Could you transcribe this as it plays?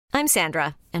I'm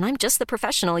Sandra, and I'm just the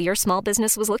professional your small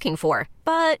business was looking for.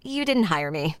 But you didn't hire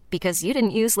me because you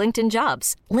didn't use LinkedIn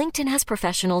Jobs. LinkedIn has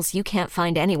professionals you can't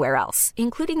find anywhere else,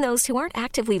 including those who aren't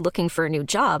actively looking for a new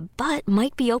job, but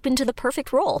might be open to the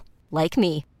perfect role, like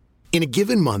me. In a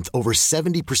given month, over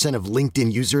 70% of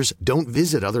LinkedIn users don't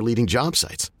visit other leading job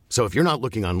sites. So if you're not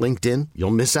looking on LinkedIn,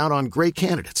 you'll miss out on great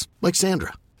candidates like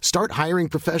Sandra. Start hiring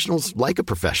professionals like a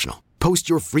professional. Post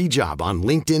your free job on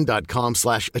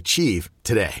linkedin.com/achieve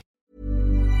today.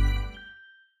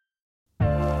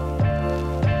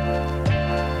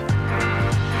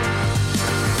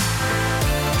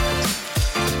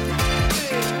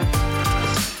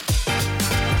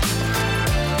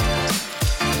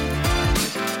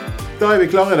 Da vi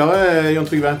klare da, Jon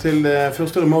Trygve, til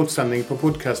første remote-sending på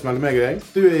podcast mellom meg og deg.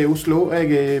 Du I Oslo, jeg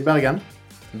I Bergen.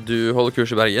 Du holder kurs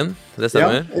I Bergen, det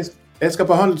stemmer? Ja, jeg skal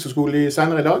på handelshøyskole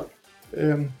senere I dag.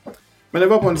 Men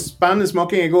jeg var på en spennende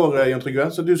smaking I går, Jon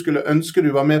Trygve, så du skulle ønske du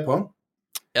var med på.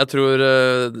 Jeg tror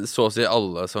så å si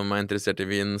alle som interessert I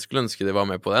vin skulle ønske de var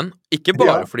med på den. Ikke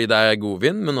bare fordi det god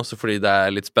vin, men også fordi det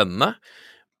litt spennende.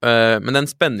 Men den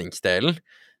spenningsdelen,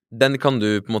 den kan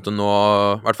du på en måte nå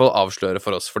I hvert fall avsløre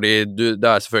for oss, fordi det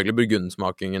selvfølgelig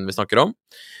burgundsmakingen vi snakker om.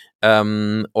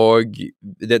 Og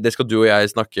det skal du og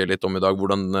jeg snakke litt om I dag,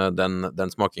 hvordan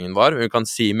den smakingen var. Vi kan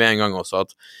si med en gang også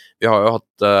at vi har jo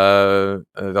hatt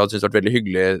vi har syntes det vært veldig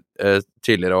hyggelig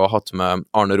tidligere å ha hatt med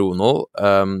Arne Ronald,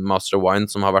 Master of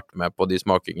Wine, som har vært med på de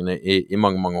smakingene I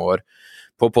mange, mange år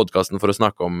på podcasten for å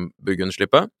snakke om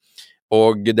burgundslippet.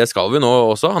 Og det skal vi nå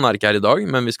også, han ikke her I dag,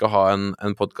 men vi skal ha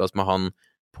en podcast med han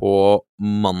på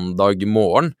mandag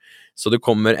morgen, så det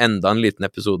kommer enda en liten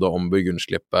episode om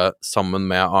burgundslippet sammen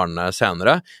med Arne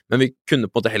senere, men vi kunne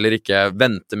på en måte heller ikke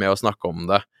vente med å snakke om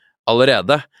det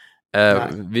allerede.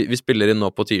 Vi spiller inn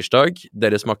nå på tirsdag,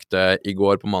 dere smakte I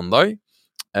går på mandag,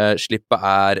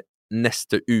 slippet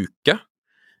neste uke.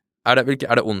 Er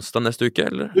det onsdag neste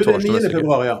uke, eller? Det 9.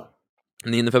 februar, ja.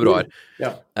 9. februar.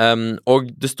 Ja.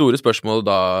 Og det store spørsmålet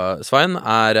da, Svein,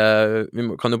 vi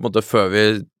kan jo på en måte før vi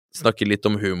snakke litt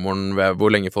om humoren ved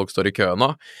hvor lenge folk står I kø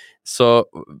nå. Så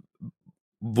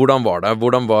hvordan var det?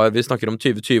 Vi snakker om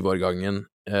 2020-årgangen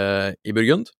I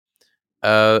Burgund.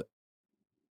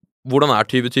 Hvordan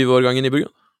 2020-årgangen I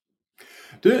Burgund?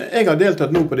 Du, jeg har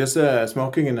deltatt nå på disse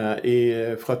smakingene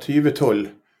fra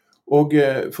 2012, og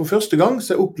for første gang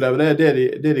så opplever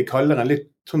jeg det de kaller en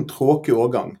litt sånn tråkig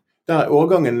årgang. Der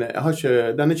årgangen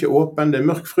den ikke åpen, det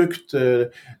mørk frukt,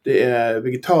 det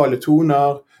vegetale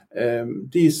toner.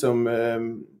 De som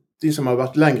har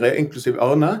vært lengre, inklusiv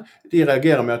Arne, de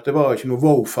reagerer med at det var ikke noe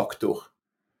wow-faktor.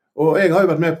 Og jeg har jo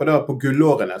vært med på det på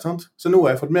gullårene, sant? Så nå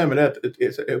har jeg fått med meg det.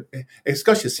 Jeg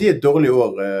skal ikke si et dårlig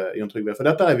år, Jon Trygve, for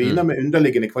dette viner med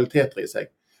underliggende kvaliteter I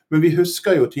seg. Men vi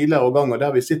husker jo tidligere årganger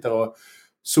der vi sitter og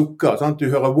sukker, sant?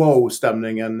 Du hører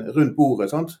wow-stemningen rundt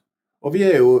bordet, sant? Og vi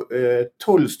jo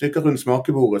 12 stykker rundt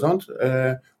smakebordet, sant?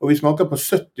 Og vi smaker på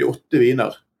 78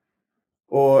 viner.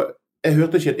 Og jeg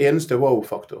hørte ikke et eneste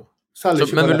wow-faktor.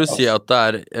 Men vil du si at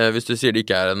det hvis du sier det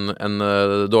ikke en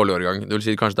dårlig årgang, du vil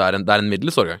si kanskje det en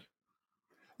middels årgang?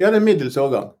 Ja, det en middels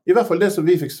årgang. I hvert fall det som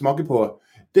vi fikk smake på,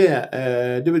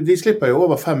 de slipper jo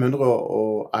over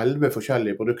 511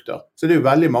 forskjellige produkter. Så det jo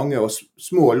veldig mange og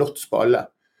små lots på alle.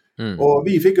 Og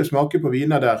vi fikk jo smake på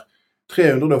viner der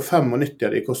 395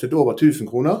 av de kostet over 1000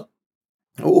 kroner,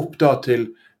 og opp da til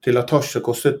Atasje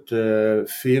kostet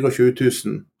 24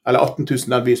 000, eller 18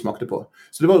 000 den vi smakte på.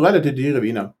 Så det var relativt dyre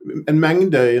viner. En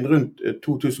mengde rundt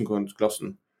 2000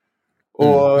 kronersklassen.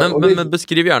 Men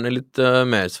beskriv gjerne litt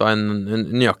mer, Svein,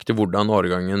 nøyaktig hvordan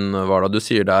årgangen var da. Du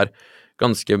sier det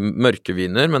ganske mørke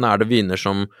viner, men det viner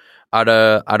som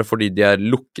det fordi de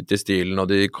lukket I stilen, og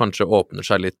de kanskje åpner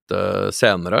seg litt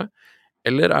senere?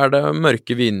 Eller det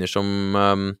mørke viner som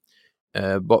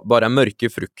bare mørke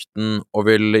I frukten og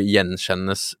vil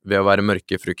gjenkjennes ved å være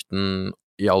mørke I frukten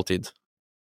I all tid?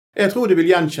 Jeg tror det vil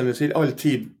gjenkjennes I all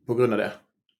tid på grunn av det.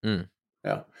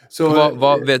 Ja. Så,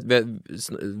 hva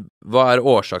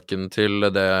årsaken til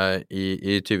det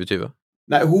I 2020?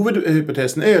 Nei,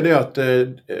 hovedhypotesen jo det at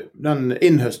den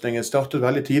innhøstningen startet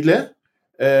veldig tidlig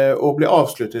og ble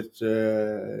avsluttet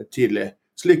tidlig,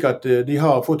 slik at de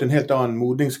har fått en helt annen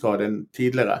modningsgrad enn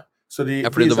tidligere. Så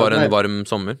fordi det var en varm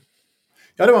sommer?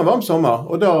 Ja, det var en varm sommer,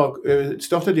 og da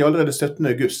startet de allerede 17.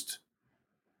 august.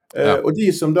 Og de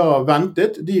som da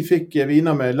ventet, de fikk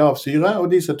viner med lav syre, og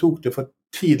de som tok det for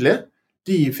tidlig,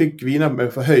 de fikk viner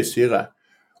med for høy syre.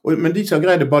 Men de som har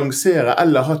greid å balansere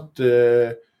eller hatt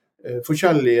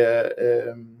forskjellige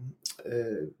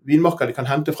vinmarker de kan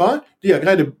hente fra, de har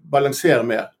greid å balansere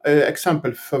mer.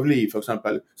 Eksempel Favli for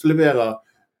eksempel, som leverer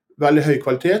veldig høy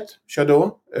kvalitet,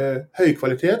 Chardonnay, høy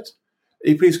kvalitet,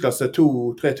 i prisklasse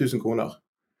 2-3 tusen kroner.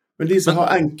 Men de som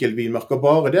har enkeltvinmarker,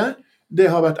 bare det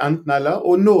har vært enten eller,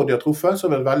 og når de har truffet, så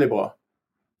har det vært veldig bra.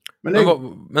 Men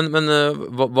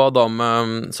hva da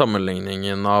med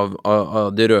sammenligningen av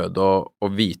de røde og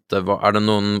hvite? Er det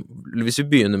noen, hvis vi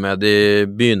begynner med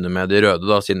de røde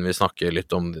da, siden vi snakker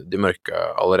litt om de mørke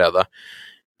allerede,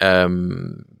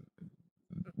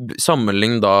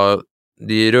 sammenlign da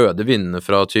de røde vinene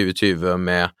fra 2020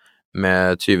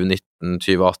 med 2019,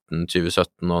 2018,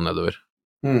 2017 og nedover.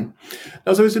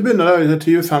 Altså hvis vi begynner der i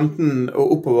 2015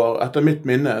 og oppover etter mitt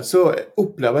minne, så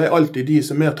opplever jeg alltid de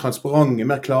som er mer transparente,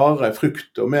 mer klare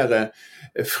frukt og mer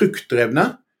fruktdrevne,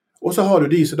 og så har du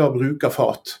de som da bruker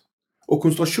fat. Og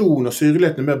konsentrasjon og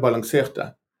syrligheten er mer balanserte.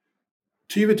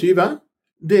 2020,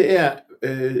 det er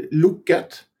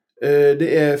lukket, det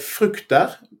er frukt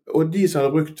der, og de som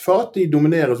har brukt fat, de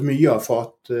dominerer mye av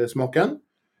fatsmaken.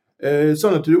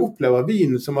 Sånn at du opplever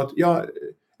vinen som at, ja,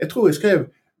 jeg tror jeg skrev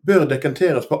bør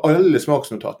dekanteres på alle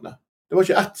smaksnotatene. Det var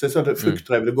ikke ett som sa at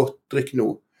fruktdrev ble godt drikk nå.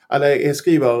 Eller jeg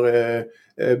skriver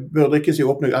bør drikkes i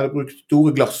åpning, eller bruk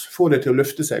store glass, få det til å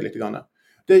løfte seg litt.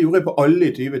 Det gjorde jeg på alle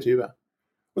i 2020.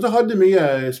 Og så hadde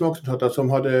mye smaksnotater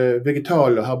som hadde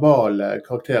vegetale og herbale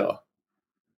karakterer.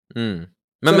 Men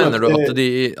sånn mener du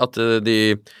at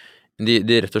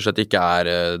de rett og slett ikke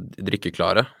er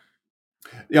drikkeklare?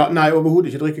 Ja, nei, overhodet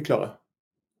ikke drikkeklare.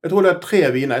 Jeg tror det er 3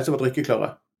 viner som var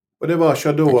drikkeklare. Og det var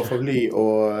Chardot, Favli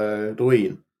og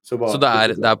Drouin. Så det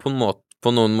er på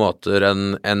noen måter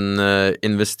en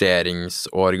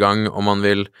investeringsårgang, om man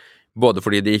vil, både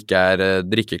fordi de ikke er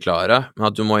drikkeklare, men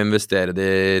at du må investere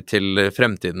de til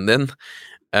fremtiden din.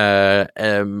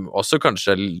 Også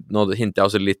kanskje, nå hinter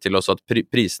jeg også litt til også at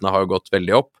prisene har gått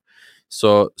veldig opp,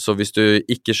 så hvis du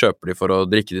ikke kjøper de for å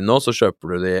drikke de nå, så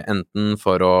kjøper du de enten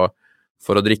for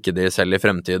å drikke de selv i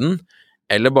fremtiden,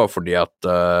 eller bare fordi at,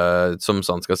 som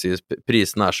sant skal sies,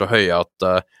 prisene er så høye at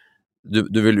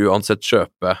du vil uansett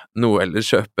kjøpe noe, eller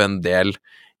kjøpe en del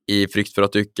i frykt for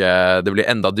at det blir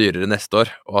enda dyrere neste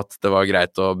år, og at det var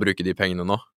greit å bruke de pengene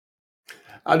nå.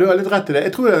 Ja, du har litt rett i det.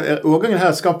 Jeg tror årgangen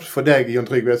her er skapt for deg, Jon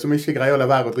Trygve, som ikke greier å la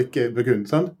være å drikke burgund,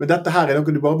 sant? Men dette her er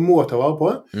noe du bare må ta vare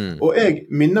på. Og jeg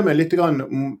minner meg litt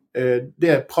om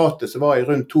det pratet som var i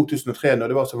rundt 2003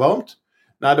 når det var så varmt.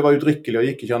 Nei, det var udrikkelig og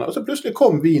gikk ikke an. Og så plutselig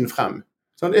kom vin frem.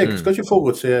 Sånn, jeg skal ikke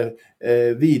forutse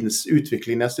vins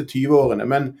utvikling de neste 20 årene,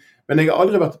 men jeg har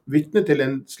aldri vært vitne til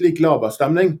en slik laber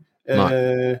stemning.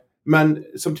 Men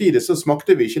samtidig så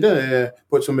smakte vi ikke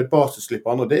det som et basisslipp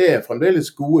på andre. Det er fremdeles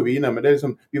gode viner, men det er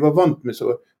liksom, vi var vant med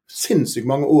så sinnssykt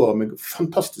mange år med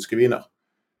fantastiske viner.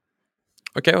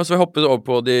 Ok, og så vi hoppet over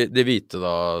på de hvite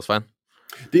da, Svein.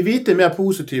 De hvite er mer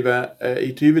positive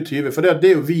i 2020, for det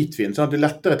er jo hvitvin, sant? Det er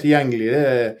lettere tilgjengelig,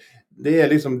 det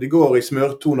er liksom, de går i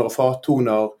smørtoner og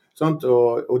fattoner, sant?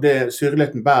 Og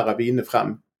syrligheten bærer vinene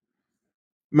frem.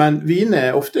 Men vinene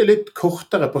er ofte litt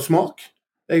kortere på smak.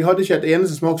 Jeg hadde ikke et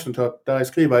eneste smaksnotat der jeg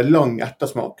skriver lang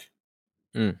ettersmak.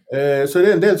 Så det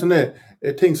er en del sånne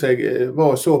ting som jeg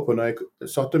var og så på når jeg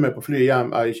satte meg på flyet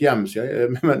hjem, ikke hjem,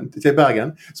 men til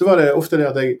Bergen, så var det ofte det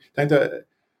at jeg tenkte,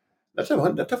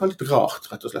 dette var litt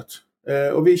rart, rett og slett.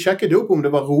 Og vi sjekket jo opp om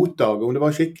det var rotdag, om det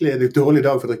var skikkelig litt dårlig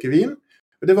dag for å drikke vin.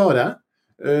 Og det var det.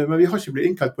 Men vi har ikke blitt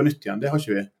innkalt på nytt igjen, det har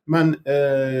ikke vi. Men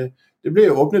det ble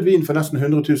jo åpnet vin for nesten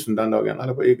 100 000 den dagen,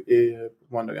 eller i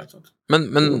mandagen. Sant? Men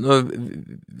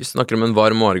vi snakker om en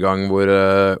varm årgang hvor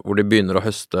de begynner å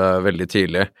høste veldig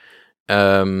tidlig.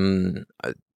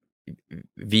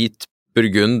 Hvit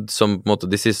burgund, som på en måte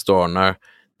de siste årene,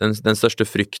 den største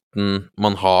frykten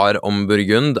man har om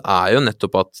burgund, er jo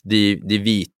nettopp at de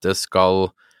hvite skal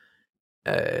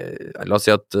la oss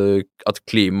si at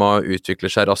klimaet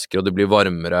utvikler seg raskere og det blir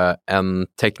varmere enn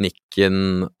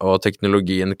teknikken og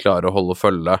teknologien klarer å holde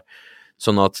følge,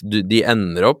 sånn at de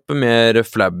ender opp mer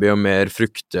flabby og mer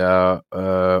fruktige,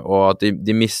 og at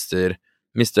de mister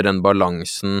den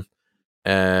balansen,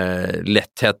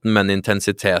 lettheten, men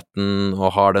intensiteten,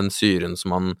 og har den syren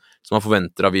som man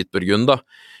forventer av hvit burgund da.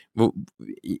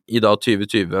 I da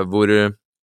 2020,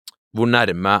 hvor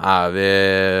nærme er vi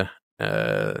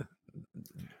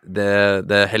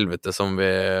det helvete som vi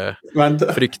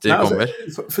frykter kommer.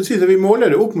 For å si det, vi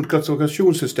måler det opp mot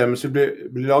klassifikasjonssystemet som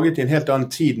blir laget i en helt annen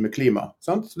tid med klima.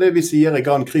 Sant? Så det vi sier i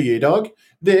Grand Cru i dag,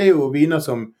 det er jo viner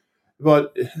som var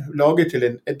laget til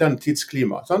den tids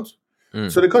klima. Sant?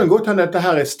 Så det kan godt hende at dette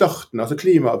her er starten, altså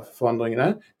klimaforandringene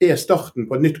er starten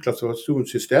på et nytt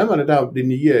klassifikasjonssystem, eller der de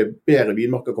nye bedre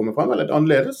vinmarker kommer frem, eller et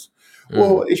annerledes.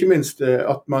 Og ikke minst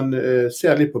at man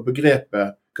ser litt på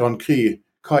begrepet Grand Cru,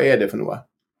 hva er det for noe?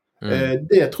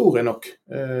 Det tror jeg nok.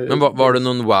 Men var det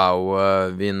noen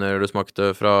wow-viner du smakte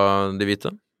fra de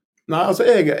hvite? Nei, altså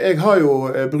jeg har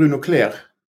jo Bruno Clair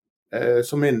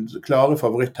som min klare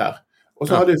favoritt her. Og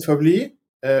så hadde jeg Favli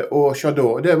og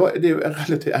Chardot. Det er jo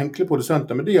relativt enkle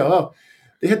produsenter, men det er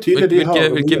helt tydelig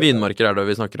Hvilke vinmarker er det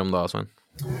vi snakker om da, Svein?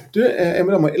 Du, jeg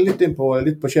må litt inn på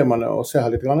skjemaene og se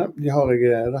her litt. De har jeg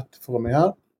rett foran meg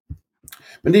her.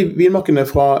 Men de vinmarkene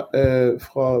for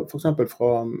eksempel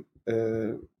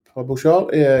fra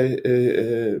Bouchard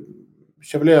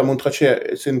Chevalier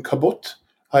Montrachet sin Cabot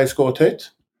har jeg skåret høyt.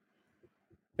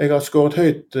 Jeg har skåret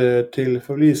høyt til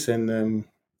Favli sin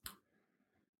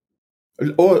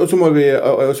og så må vi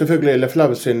selvfølgelig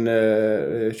Leflaive sin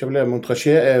Chevalier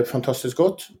Montrachet fantastisk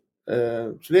godt.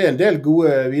 Så det en del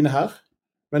gode viner her.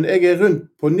 Men jeg rundt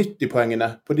på 90-poengene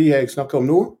på de jeg snakker om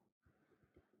nå.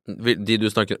 De du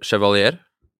snakker Chevalier?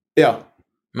 Ja.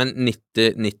 Men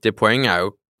 90 poeng er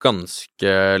jo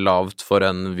ganske lavt for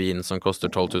en vin som koster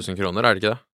 12 000 kroner, er det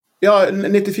ikke det? Ja,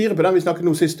 94 på den vi snakket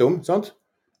nå sist om, sant?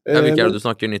 Hvilke er det du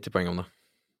snakker 90 poeng om da?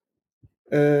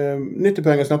 90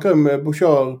 poenger snakker om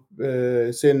Bouchard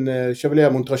sin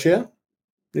Chevalier Montrachet,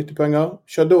 90 poenger.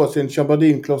 Chardot sin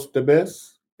Chambardin Clos de Bes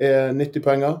 90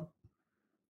 poenger.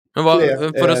 Men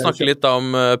for å snakke litt da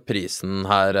om prisen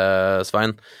her,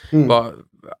 Svein,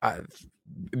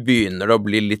 begynner det å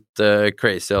bli litt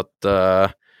crazy at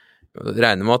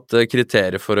regner med at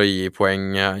kriteriet for å gi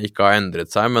poeng ikke har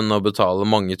endret seg, men å betale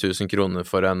mange tusen kroner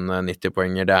for en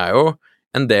 90-poenger, det er jo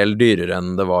en del dyrere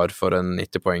enn det var for en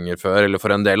 90-poenger før, eller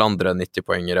for en del andre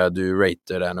 90-poengere du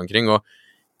rater der omkring, og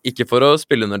ikke for å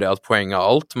spille under det at poeng er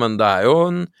alt, men det er jo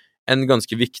en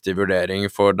ganske viktig vurdering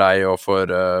for deg og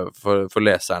for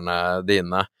leserne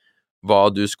dine, hva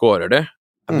du scorer de.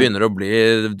 Begynner det å bli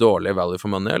dårlig value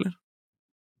for money, eller?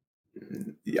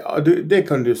 Ja, det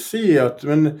kan du si at,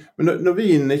 men når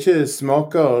vinen ikke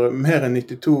smaker mer enn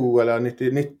 92 eller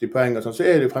 90 poeng og sånn, så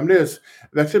det jo fremdeles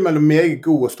veksler mellom meget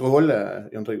god og stråle,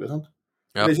 Jan Trygve, sant?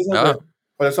 Ja, det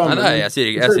sånn Nei, jeg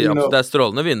sier absolutt, det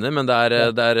strålende viner, men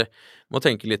det må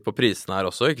tenke litt på prisene her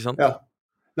også, ikke sant? Ja.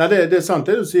 Nei, det sant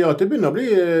det du sier, at det begynner å bli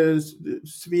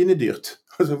svinedyrt.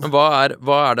 Men hva er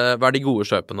de gode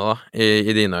kjøpene da,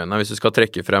 i dine øyne, hvis du skal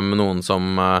trekke frem noen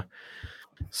som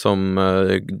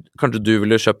kanskje du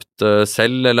ville kjøpt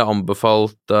selv, eller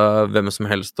anbefalt hvem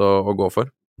som helst å gå for?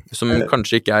 Som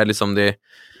kanskje ikke er liksom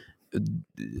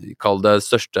kall det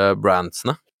største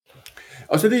brandsene?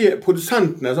 Altså de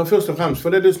produsentene, så først og fremst,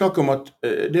 for det du snakker om at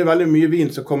det veldig mye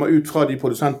vin som kommer ut fra de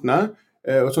produsentene,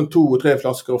 og sånn 2 og 3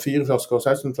 flasker, og 4 flasker, og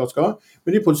 16 flasker,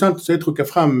 men de produsentene som jeg trukker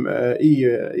frem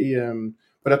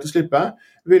på dette slippet,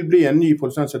 vil bli en ny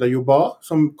produsent som heter Jobar,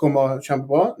 som kommer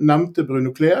kjempebra, nevnte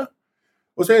Bruno Clair.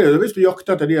 Og så det, hvis du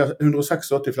jakter etter de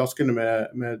 186 flaskene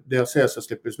med DRC som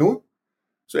slippes nå,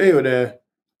 så jo det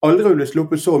aldri blitt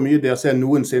sluppet så mye DRC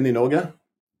noensinne i Norge.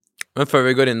 Men før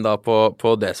vi går inn da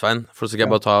på det, Svein, for så skal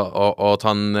jeg bare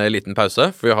ta en liten pause,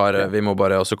 for vi må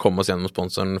bare også komme oss gjennom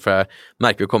sponsoren, for jeg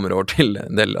merker vi kommer over til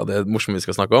en del av det morsomme vi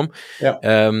skal snakke om. Ja.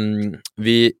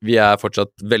 Vi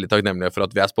fortsatt veldig takknemlige for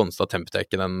at vi sponset av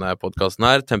Temptec i denne podcasten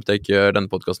her. Temptec gjør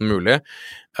denne podcasten mulig.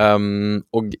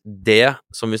 Og det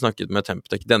som vi snakket med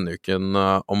Temptec denne uken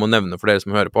om å nevne for dere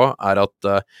som hører på, at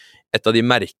et av de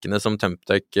merkene som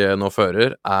Temptec nå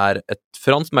fører et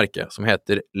fransk merke som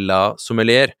heter La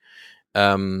Sommelier.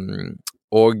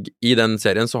 Og i den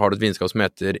serien så har du et vinskap som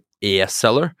heter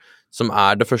E-Cellar, som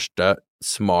det første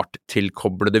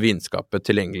smart-tilkoblede vinskapet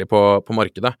tilgjengelig på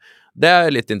markedet. Det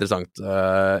litt interessant.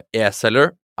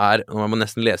 E-Cellar nå må jeg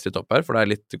nesten lese litt opp her, for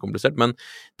det litt komplisert, men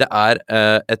det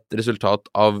et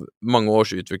resultat av mange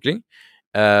års utvikling.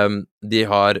 De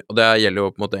har, og det gjelder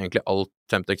jo på en måte egentlig alt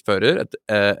Temptec fører,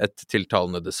 et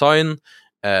tiltalende design,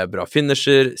 bra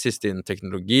finisher, siste inn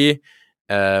teknologi,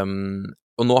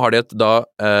 og nå har de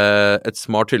et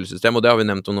smart hyllesystem, og det har vi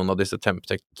nevnt om noen av disse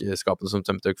Temptec-skapene som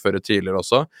Temptec fører tidligere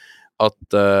også, at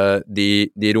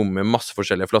de rommer masse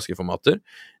forskjellige flaskeformater,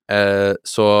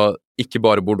 så ikke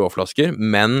bare Bordeaux-flasker,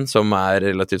 men som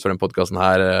relativt for den podcasten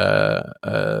her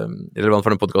relevant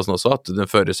for den podcasten også, at den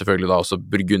fører selvfølgelig da også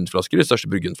burgundflasker, de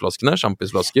største burgundflaskene,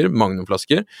 champinsflasker,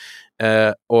 magnumflasker,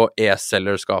 og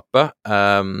E-Cellar-skapet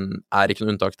ikke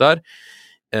noe unntak der.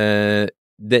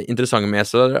 Det interessante med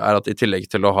E-Cellar at i tillegg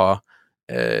til å ha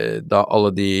da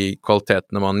alle de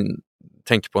kvalitetene man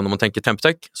tenker på når man tenker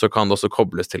Temptec, så kan det også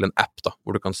kobles til en app da,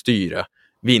 hvor du kan styre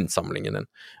vinsamlingen din.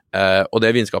 Og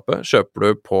det vinskapet kjøper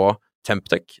du på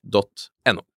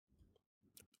temptec.no.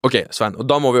 Ok, Svein, og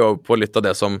da må vi over på litt av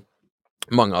det som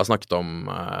mange har snakket om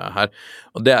her,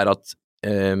 og det at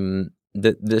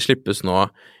det slippes nå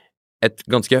et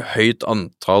ganske høyt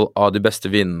antall av de beste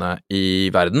vinene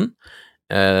i verden.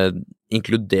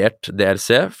 inkludert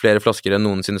DLC, flere flasker enn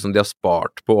noensinne som de har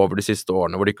spart på over de siste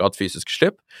årene hvor de ikke har hatt fysisk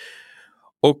slipp.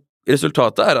 Og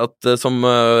resultatet at, som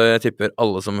jeg tipper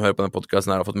alle som hører på denne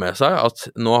podcasten her har fått med seg, at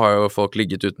nå har jo folk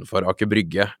ligget utenfor Aker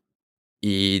Brygge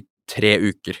i 3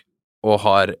 uker, og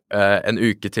har en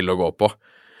uke til å gå på.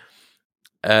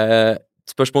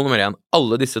 Spørsmål nummer 1.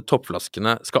 Alle disse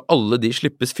toppflaskene, skal alle de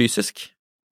slippes fysisk?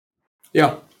 Ja,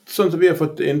 sånn som vi har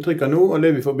fått inntrykk av nå, og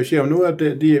det vi får beskjed om nå, at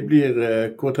de blir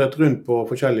kortret rundt på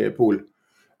forskjellige pol.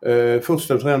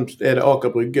 Først og fremst det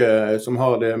Aker Brygge som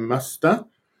har det meste,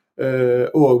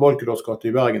 og Valkendorfsgata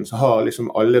i Bergen som har liksom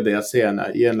alle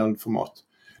DLC-ene i en eller annen format.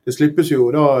 Det slippes jo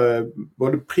da,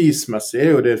 både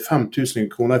prismessig jo det 5.000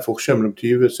 kroner i forskjell mellom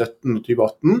 2017 og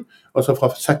 2018, altså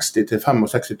fra 60 til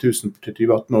 65 000 til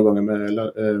 2018-årgangen med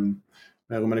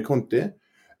Romanée Conti.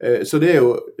 Så det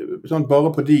jo, sånn, bare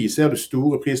på de ser du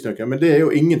store prisnøkker, men det jo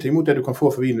ingenting mot det du kan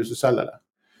få for vin hvis du selger det.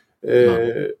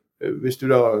 Hvis du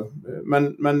da,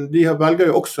 men de velger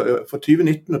jo også for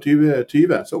 2019 og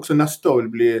 2020, så også neste år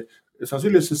vil bli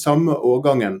sannsynligvis samme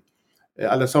årgangen,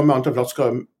 eller samme antall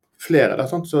flasker, flere der,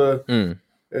 sant? Så,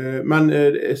 men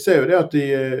jeg ser jo det at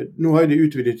nå har de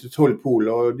utvidet til 12 pol,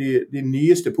 og de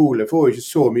nyeste polene får jo ikke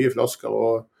så mye flasker,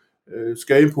 og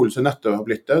Skøyenpolen som nettopp har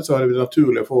blitt det, så har det blitt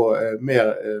naturlig å få mer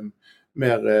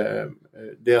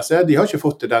DRC. De har ikke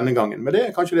fått det denne gangen, men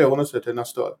kanskje det ordner seg til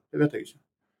neste år, det vet jeg ikke.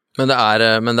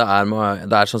 Men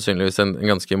det sannsynligvis en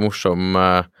ganske morsom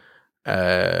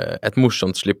et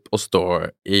morsomt slipp å stå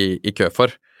i kø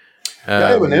for.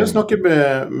 Jeg var nede og snakket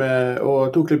med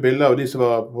og tok litt bilder av de som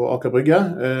var på Aker Brygge,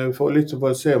 for litt for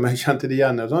å se om jeg kjente de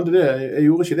igjen. Og sånt. Jeg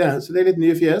gjorde ikke det, så det litt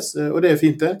nye fjes, og det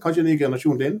fint det, kanskje en ny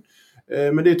generasjon din.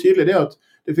 Men det tydelig det at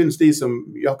det finnes de som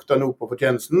jakter nå på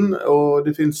fortjenesten, og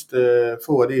det finnes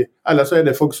få av de, eller så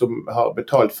det folk som har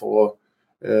betalt for å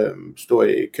stå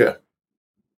i kø.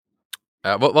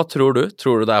 Ja, hva tror du?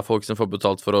 Tror du det folk som får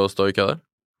betalt for å stå i kø der?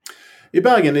 I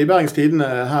Bergens Tidende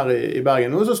her i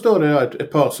Bergen, og så står det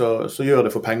et par som gjør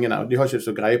det for pengene. De har ikke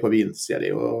så greie på vin, sier de.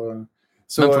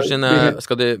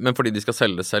 Men fordi de skal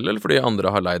selge det selv, eller fordi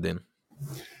andre har leid inn?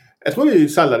 Jeg tror de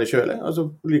selger det selv, altså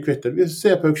blir kvitt det. Vi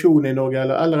ser på auksjonen i Norge,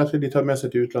 eller at de tar med seg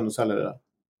til utlandet og selger det der.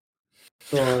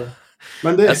 Så,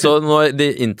 jeg så nå de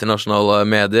internasjonale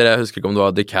medier, jeg husker ikke om det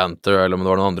var Decanter, eller om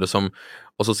det var noen andre som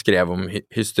også skrev om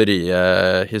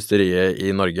hysteriet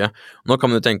i Norge. Nå kan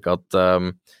man jo tenke at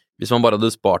hvis man bare hadde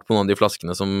spart på noen av de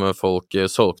flaskene som folk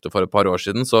solgte for et par år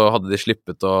siden, så hadde de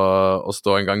slippet å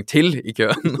stå en gang til i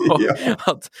køen, og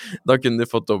da kunne de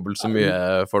fått dobbelt så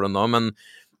mye for det nå,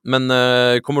 men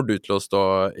kommer du til å stå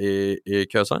i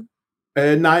kø, Svein?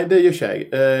 Nei, det gjør ikke jeg.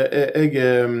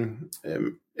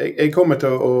 Jeg kommer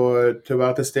til å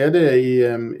være til stede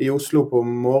i Oslo på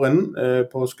morgenen,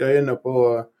 på Skøyen og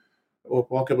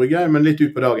på Aker Brygge, men litt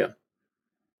ut på dagen.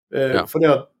 Fordi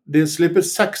at det slipper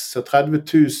 36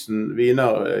 000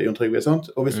 viner, Jon Trygve, sant?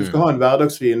 Og hvis du skal ha en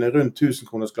hverdagsvin rundt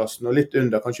 1000-kronersklassen og litt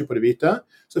under, kanskje på det hvite,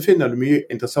 så finner du mye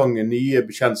interessante nye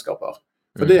bekjentskaper.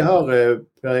 For det har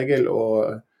Per Egil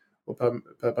og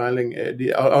Per Melling,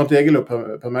 Arnt Egil og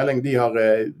Per Melling, de har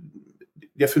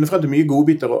funnet frem til mye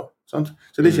godbiter også, sant?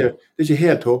 Så det er ikke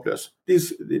helt håpløst.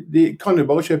 De kan jo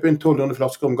bare kjøpe inn 1200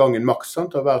 flasker om gangen maks,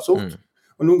 sant, av hver sort,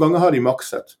 og noen ganger har de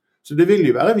makset. Så det vil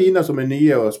jo være viner som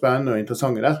nye og spennende og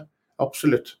interessante der,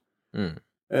 absolutt.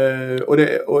 Og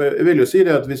jeg vil jo si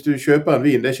det at hvis du kjøper en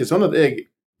vin, det er ikke sånn at jeg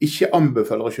ikke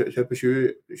anbefaler å kjøpe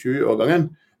 20-årgangen.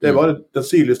 Det bare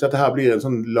sannsynligvis dette her blir en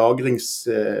sånn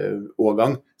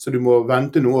lagringsårgang, så du må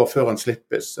vente noe før han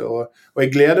slippes. Og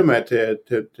jeg gleder meg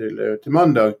til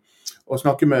mandag å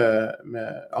snakke med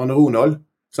Arne Ronald,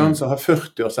 som har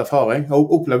 40 års erfaring, har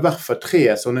opplevd i hvert fall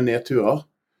 3 sånne nedturer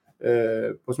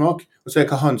på smak, og se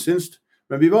hva han syns.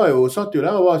 Men vi satt jo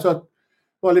der og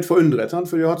var litt forundret, sant?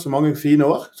 For vi har hatt så mange fine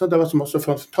år, sant? Det har vært så masse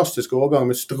fantastiske årganger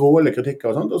med strålende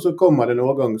kritikker og sånt, og så kommer det en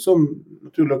årgang som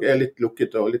naturlig nok litt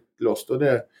lukket og litt låst, og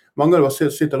mange av oss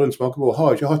sitter rundt smakebord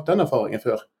har jo ikke hatt den erfaringen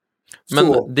før. Men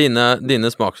dine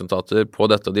smaksnotater på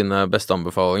dette og dine beste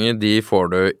anbefalinger, de får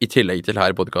du i tillegg til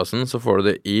her i podcasten, så får du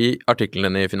det i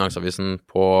artikkelen i Finansavisen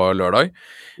på lørdag.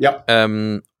 Ja.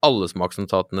 Alle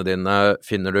smaksnotatene dine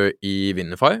finner du i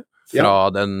Vinify fra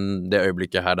det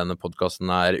øyeblikket her denne podcasten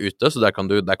er ute, så der kan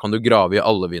du grave i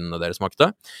alle vinene dere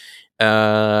smakte.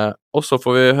 Og så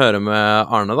får vi høre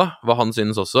med Arne da, hva han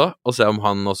synes også, og se om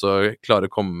han også klarer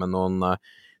å komme med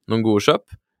noen gode kjøp.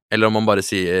 Eller om han bare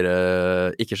sier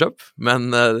ikke kjøp. Men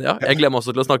jeg gleder meg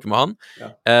også til å snakke med han.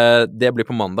 Det blir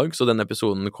på mandag, så denne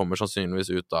episoden kommer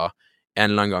sannsynligvis ut da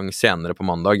en eller annen gang senere på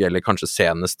mandag, eller kanskje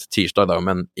senest tirsdag da,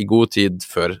 men i god tid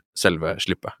før selve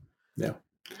slippet. Ja.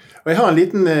 Og jeg har en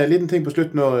liten ting på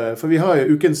slutt nå, for vi har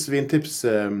jo ukens vintips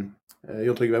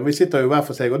Jon Trygve. Vi sitter jo hver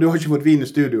for seg, og du har ikke fått vin i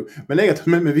studio. Men jeg har tatt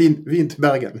med meg vin til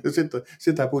Bergen. Jeg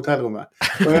sitter her på hotellrommet.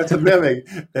 Og jeg har tatt med meg,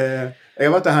 jeg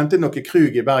har vært og hentet noe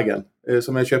krug i Bergen,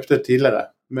 som jeg kjøpte tidligere.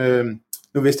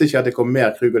 Nå visste jeg ikke at det kom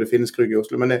mer krug, og det finnes krug i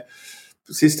Oslo, men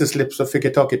siste slipp så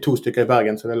fikk jeg tak i 2 stykker i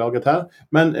Bergen som jeg lagret her.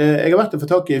 Men jeg har vært og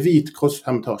fått tak i hvit Cross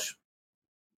Hermitage.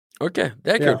 Ok,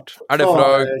 det kult. Ja, det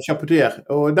fra Chapoutier,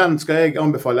 og den skal jeg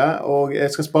anbefale, og jeg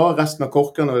skal spare resten av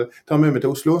korkene og ta med meg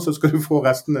til Oslo, så skal du få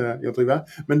resten, Jon Trygve.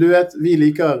 Men du vet, vi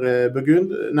liker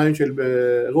Burgund,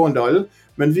 Råndalen,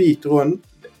 men hvit Rånd,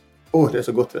 det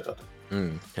så godt, vet du.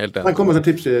 Helt enig. Den kommer som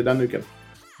tips denne uken.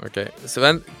 Ok,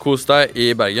 Sven, kos deg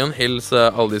i Bergen, hils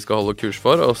alle de skal holde kurs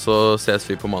for, og så ses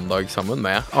vi på mandag sammen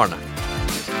med Arne.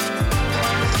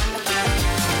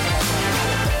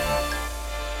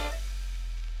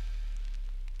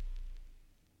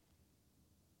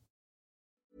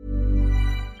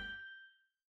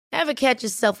 Ever catch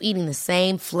yourself eating the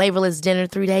same flavorless dinner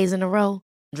 3 days in a row?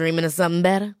 Dreaming of something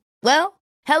better? Well,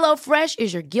 HelloFresh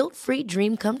is your guilt-free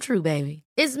dream come true, baby.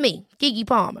 It's me, Keke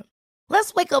Palmer.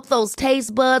 Let's wake up those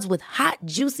taste buds with hot,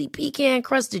 juicy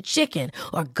pecan-crusted chicken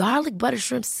or garlic butter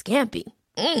shrimp scampi.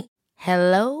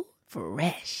 Hello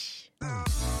Fresh.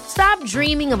 Stop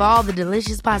dreaming of all the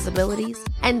delicious possibilities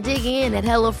and dig in at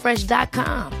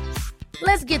HelloFresh.com.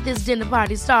 Let's get this dinner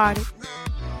party started.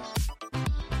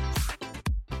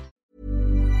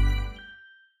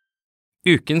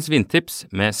 Ukens vindtips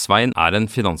med Svein en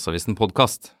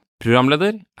Finansavisen-podcast.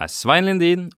 Programleder Svein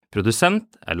Lindin, produsent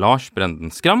Lars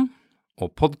Brenden Skram, og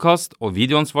podcast- og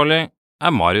videoansvarlig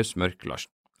Marius Mørk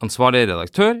Larsen. Ansvarlig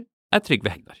redaktør Trygve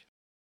Hegdar.